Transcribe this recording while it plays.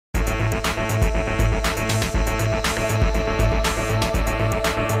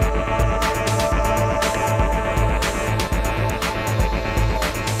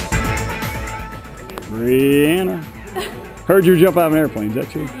Heard you jump out of an airplane, is that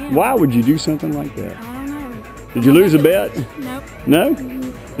true? Yeah. Why would you do something like that? I don't know. Did you lose a bet? Nope. No?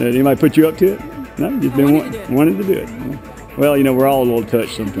 Did anybody put you up to it? No? Just wanted to do it. Well, you know, we're all a little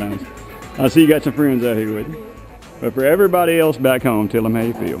touched sometimes. I see you got some friends out here with you. But for everybody else back home, tell them how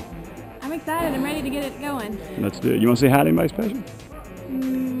you feel. I'm excited. I'm ready to get it going. Let's do it. You want to say hi to anybody special?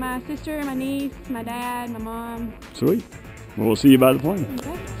 My sister, my niece, my dad, my mom. Sweet. Well, we'll see you by the plane.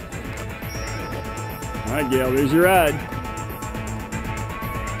 Okay. All right, Gail, there's your ride.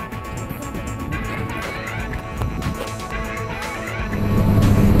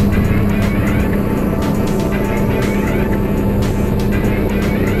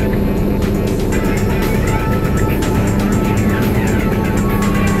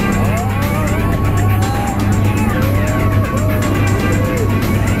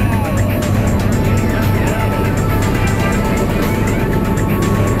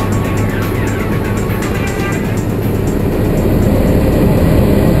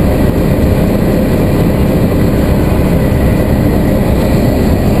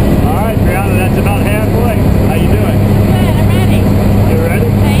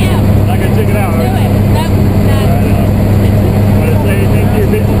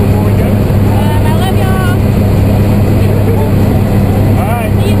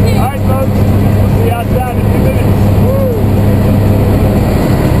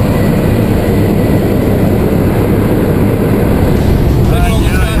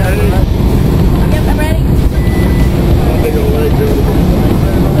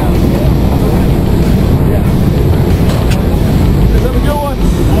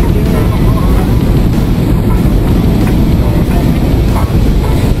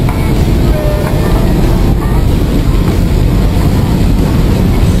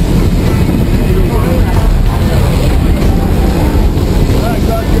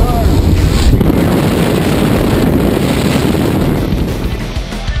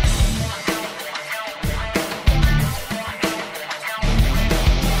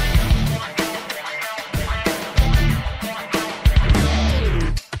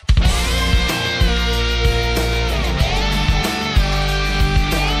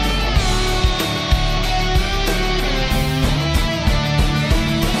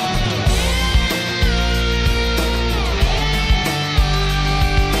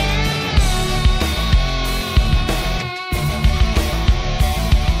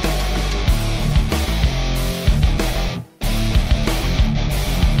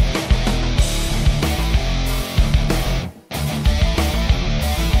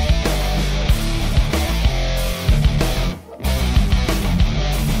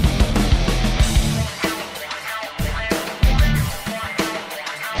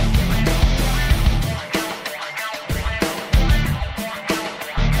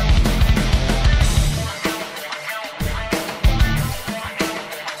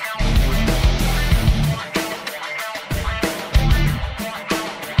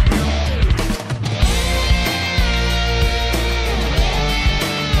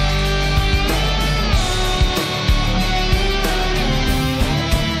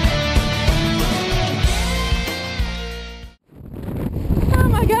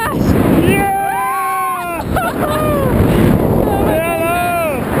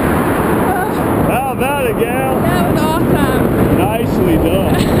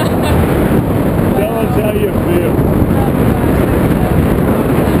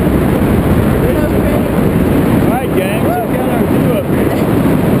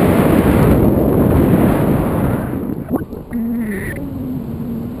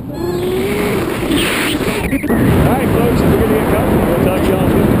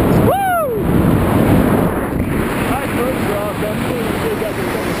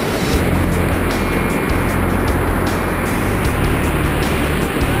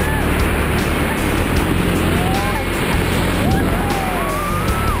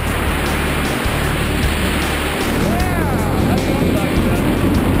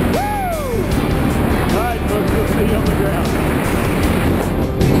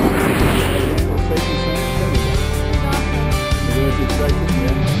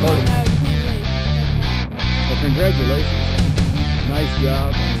 Congratulations. Nice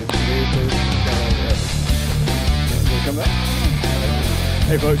job on your very first Skydive ever. Will you come back?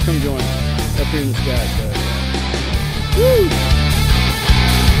 Hey folks, come join us up here in the sky. Woo!